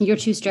 You're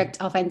too strict.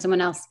 I'll find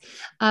someone else.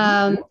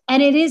 And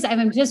it is,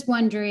 I'm just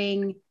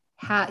wondering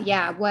how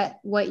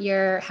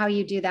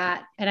you do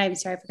that. And I'm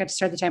sorry, I forgot to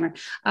start the timer.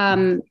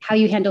 How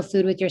you handle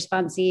food with your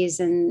sponsees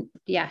and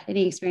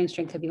any experience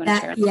drink could be one to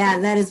share. Yeah,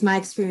 that is my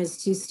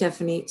experience too,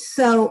 Stephanie.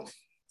 So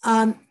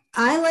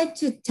I like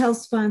to tell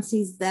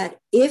sponsees that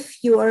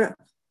if you're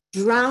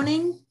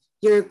drowning,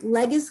 your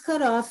leg is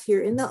cut off,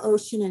 you're in the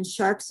ocean and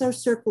sharks are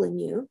circling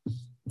you,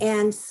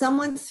 and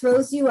someone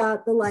throws you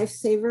out the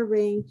lifesaver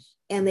ring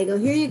and they go,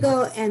 here you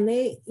go. And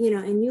they,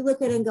 and you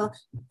look at it and go,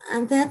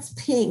 that's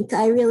pink.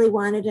 I really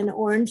wanted an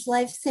orange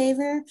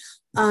lifesaver.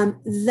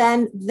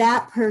 Then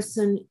that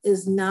person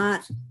is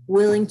not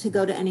willing to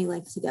go to any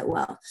length to get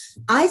well.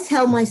 I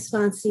tell my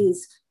sponsees,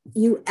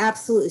 You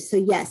absolutely. So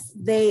yes,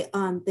 they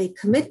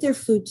commit their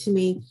food to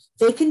me.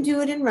 They can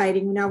do it in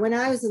writing. Now, when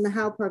I was in the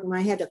HOW program,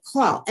 I had to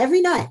call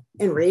every night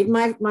and read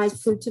my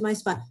food to my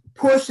spot.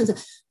 Portions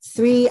of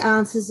 3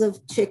 ounces of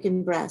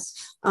chicken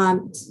breast,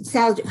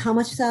 salad. How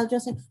much salad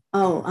dressing?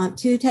 Oh,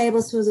 2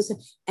 tablespoons.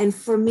 And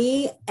for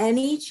me,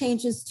 any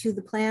changes to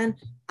the plan,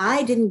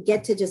 I didn't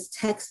get to just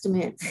text them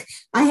in.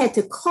 I had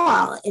to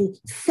call and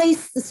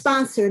face the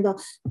sponsor and go,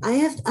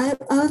 I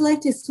would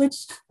like to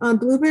switch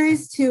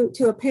blueberries to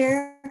a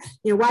pear.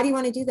 Why do you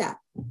want to do that?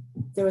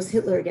 There was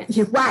Hitler again.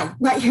 Why?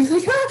 You're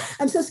like,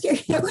 I'm so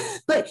scared.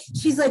 But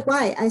she's like,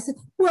 why? I said,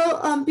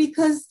 well,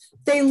 because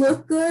they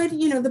look good.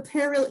 The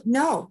pear.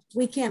 No,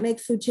 we can't make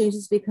food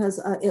changes because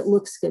it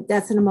looks good.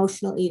 That's an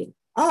emotional eating.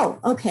 Oh,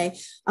 okay.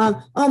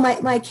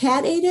 My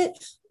cat ate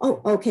it.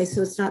 Oh, okay.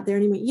 So it's not there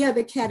anymore. Yeah,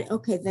 the cat.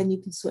 Okay, then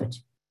you can switch.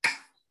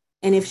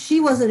 And if she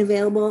wasn't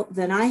available,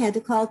 then I had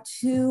to call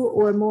 2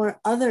 or more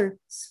other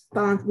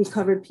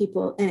recovered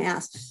people and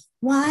ask,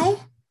 why?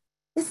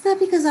 It's not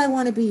because I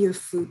want to be your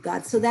food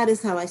god. So that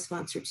is how I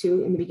sponsor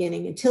too in the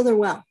beginning until they're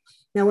well.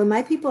 Now, when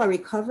my people are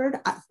recovered,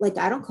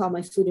 I don't call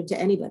my food into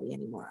anybody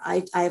anymore.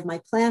 I have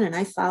my plan and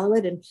I follow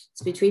it. And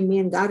it's between me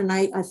and God. And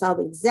I follow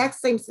the exact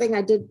same thing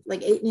I did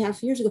like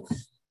 8.5 years ago.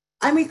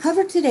 I'm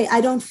recovered today. I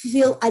don't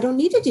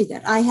need to do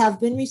that. I have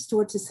been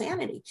restored to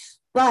sanity.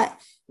 But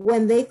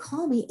when they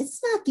call me,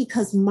 it's not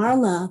because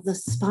Marla, the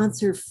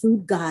sponsor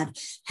food god,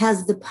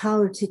 has the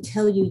power to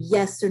tell you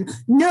yes or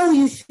no,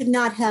 you should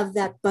not have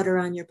that butter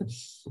on your.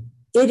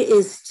 It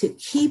is to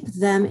keep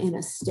them in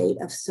a state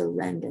of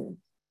surrender.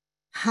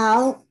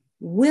 How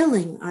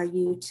willing are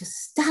you to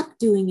stop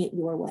doing it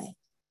your way?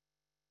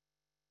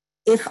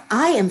 If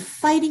I am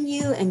fighting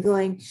you and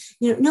going,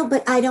 no,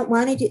 but I don't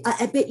want to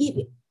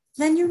do,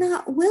 then you're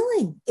not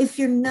willing. If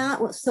you're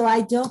not,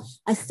 so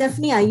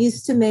Stephanie, I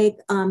used to make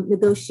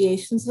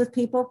negotiations with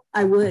people.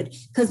 I would,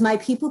 because my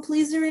people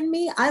pleaser in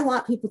me, I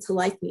want people to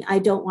like me. I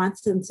don't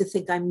want them to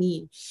think I'm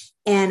mean.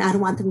 And I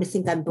don't want them to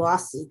think I'm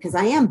bossy, because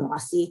I am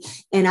bossy.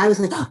 And I was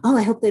like, oh,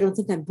 I hope they don't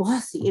think I'm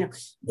bossy.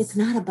 It's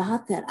not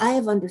about that. I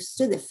have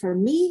understood that for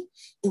me,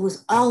 it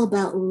was all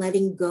about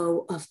letting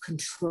go of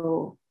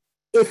control.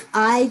 If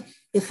I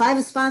have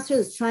a sponsor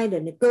that's trying to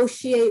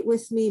negotiate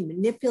with me,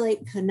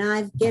 manipulate,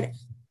 connive, get it,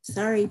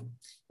 sorry,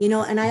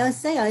 and I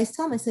always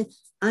tell them, I say,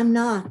 I'm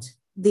not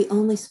the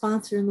only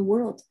sponsor in the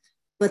world,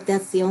 but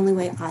that's the only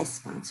way I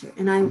sponsor.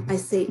 And I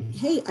say,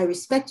 hey, I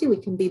respect you. We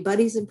can be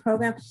buddies in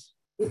program.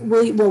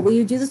 Will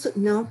you do this?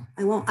 No,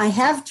 I won't. I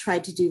have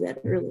tried to do that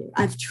earlier.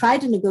 I've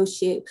tried to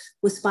negotiate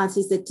with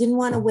sponsors that didn't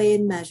want to weigh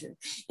and measure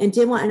and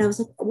I was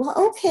like, well,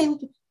 okay.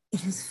 It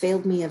has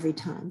failed me every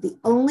time. The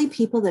only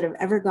people that have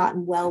ever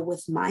gotten well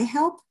with my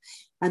help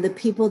are the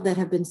people that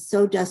have been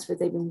so desperate,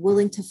 they've been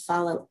willing to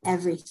follow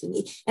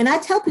everything. And I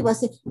tell people, I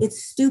say,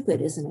 it's stupid,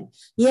 isn't it?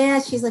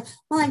 Yeah, she's like,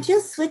 well, I'm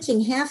just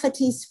switching half a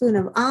teaspoon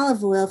of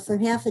olive oil for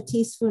half a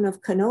teaspoon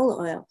of canola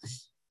oil.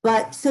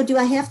 But so do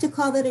I have to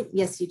call that?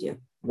 Yes, you do.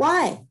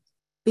 Why?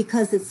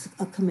 Because it's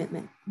a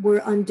commitment.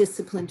 We're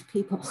undisciplined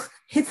people.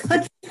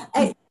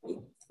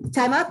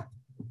 Time up?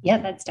 Yeah,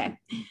 that's time.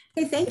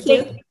 Okay, thank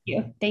you. Thank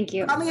you. Thank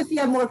you. Call me if you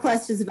have more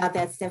questions about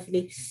that,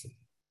 Stephanie.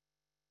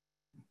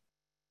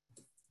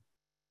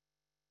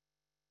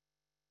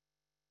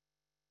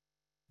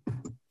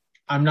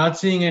 I'm not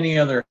seeing any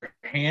other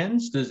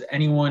hands. Does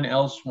anyone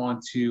else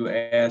want to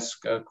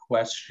ask a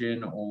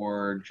question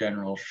or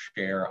general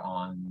share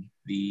on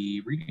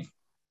the reading?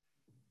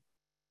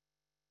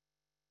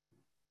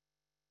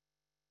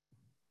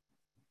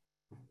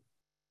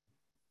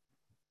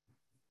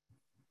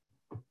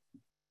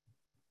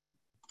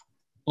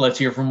 Let's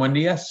hear from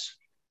Wendy S.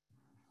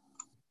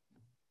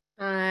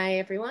 Hi,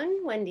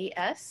 everyone. Wendy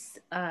S.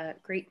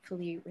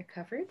 Gratefully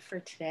recovered for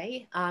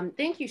today.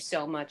 Thank you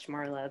so much,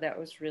 Marla. That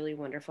was really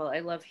wonderful. I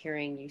love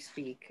hearing you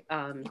speak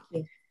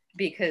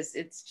because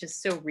it's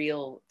just so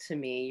real to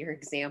me. Your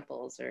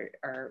examples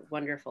are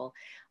wonderful.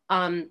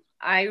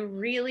 I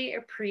really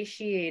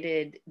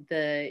appreciated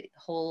the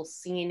whole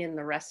scene in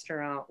the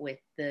restaurant with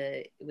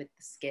the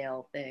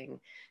scale thing,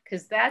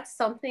 because that's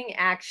something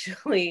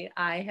actually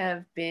I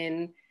have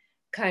been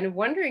kind of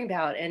wondering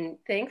about. And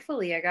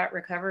thankfully I got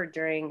recovered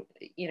during,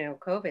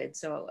 COVID.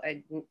 So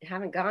I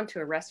haven't gone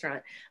to a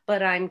restaurant,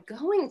 but I'm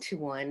going to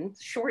one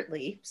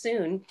shortly,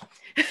 soon.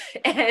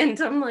 And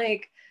I'm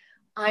like,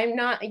 I'm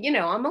not,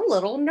 I'm a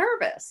little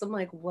nervous. I'm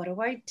like, what do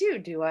I do?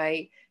 Do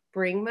I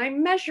bring my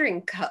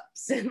measuring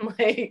cups and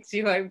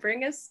do I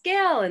bring a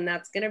scale? And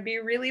that's going to be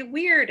really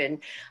weird. And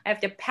I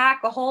have to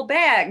pack a whole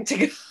bag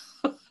to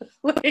go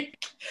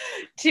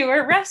to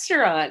a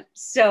restaurant.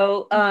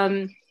 So,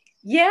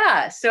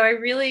 yeah, so I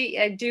really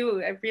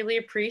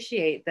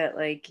appreciate that.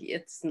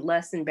 It's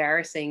less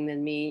embarrassing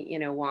than me,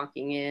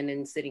 walking in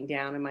and sitting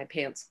down and my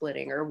pants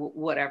splitting or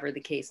whatever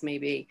the case may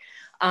be.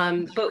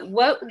 But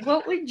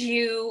what would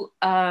you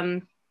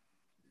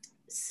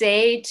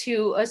say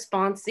to a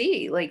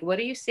sponsee? What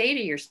do you say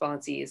to your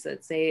sponsees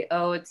that say,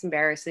 oh, it's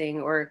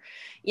embarrassing, or,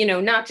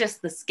 not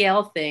just the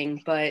scale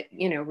thing, but,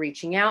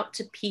 reaching out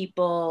to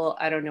people,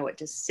 I don't know what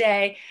to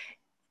say.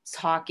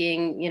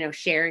 talking, you know,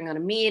 sharing on a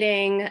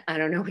meeting, I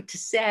don't know what to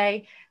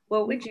say,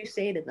 what would you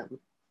say to them?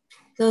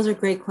 Those are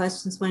great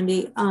questions,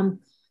 Wendy.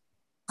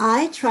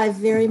 I try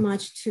very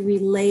much to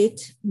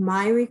relate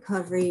my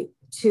recovery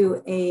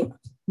to a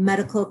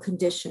medical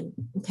condition.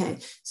 Okay.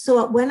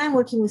 So when I'm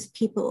working with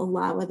people a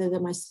lot, whether they're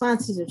my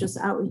sponsors or just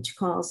outreach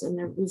calls and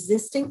they're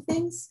resisting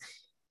things,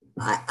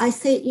 I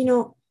say, you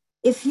know,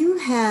 if you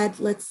had,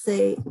 let's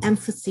say,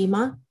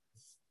 emphysema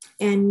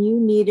and you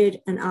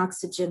needed an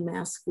oxygen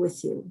mask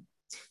with you,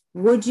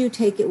 would you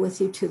take it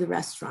with you to the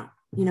restaurant?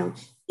 You know,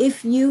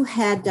 if you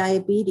had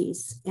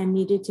diabetes and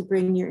needed to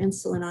bring your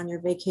insulin on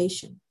your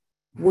vacation,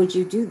 would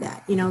you do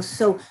that? You know,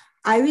 so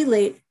I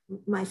relate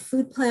my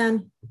food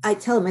plan. I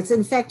tell them it's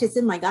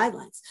in my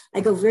guidelines.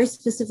 I go very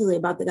specifically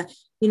about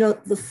you know,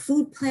 the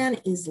food plan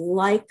is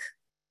like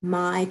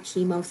my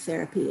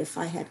chemotherapy if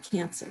I had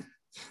cancer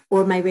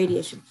or my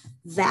radiation.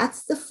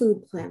 That's the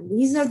food plan.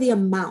 These are the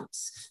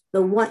amounts.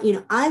 The one, you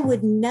know, I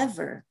would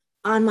never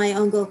on my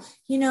own go,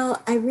 you know,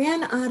 I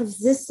ran out of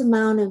this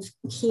amount of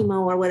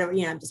chemo or whatever,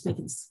 you know, I'm just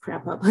making this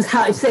crap up with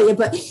how I say it,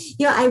 but,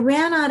 you know, I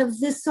ran out of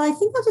this. So I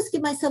think I'll just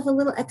give myself a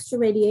little extra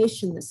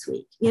radiation this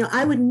week. You know,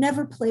 I would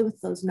never play with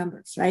those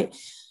numbers, right?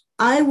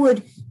 I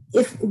would,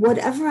 if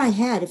whatever I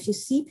had, if you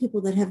see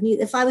people that have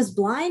need, if I was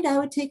blind, I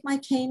would take my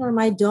cane or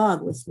my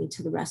dog with me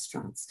to the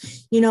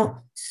restaurants, you know.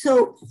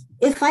 So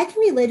if I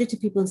can relate it to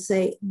people and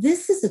say,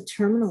 this is a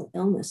terminal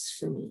illness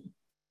for me,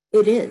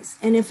 it is.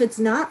 And if it's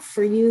not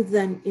for you,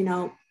 then, you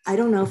know, I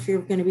don't know if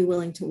you're going to be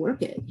willing to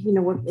work it. You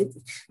know,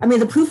 I mean,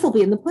 the proof will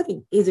be in the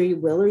pudding. Either you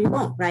will or you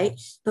won't, right?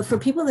 But for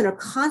people that are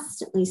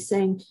constantly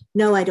saying,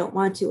 no, I don't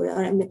want to,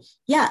 I mean,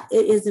 yeah,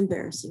 it is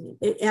embarrassing.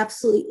 It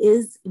absolutely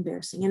is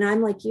embarrassing. And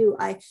I'm like you,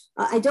 I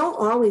don't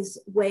always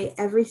weigh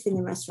everything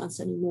in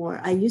restaurants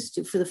anymore. I used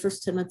to for the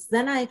first 10 months.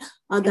 Then I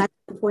got to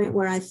the point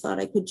where I thought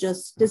I could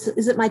just,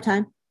 is it my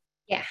time?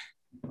 Yeah.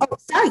 Oh,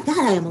 sorry. God,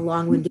 I am a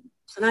long-winded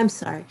person. I'm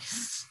sorry.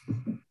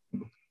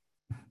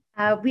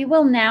 We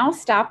will now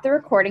stop the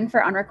recording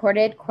for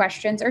unrecorded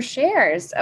questions or shares.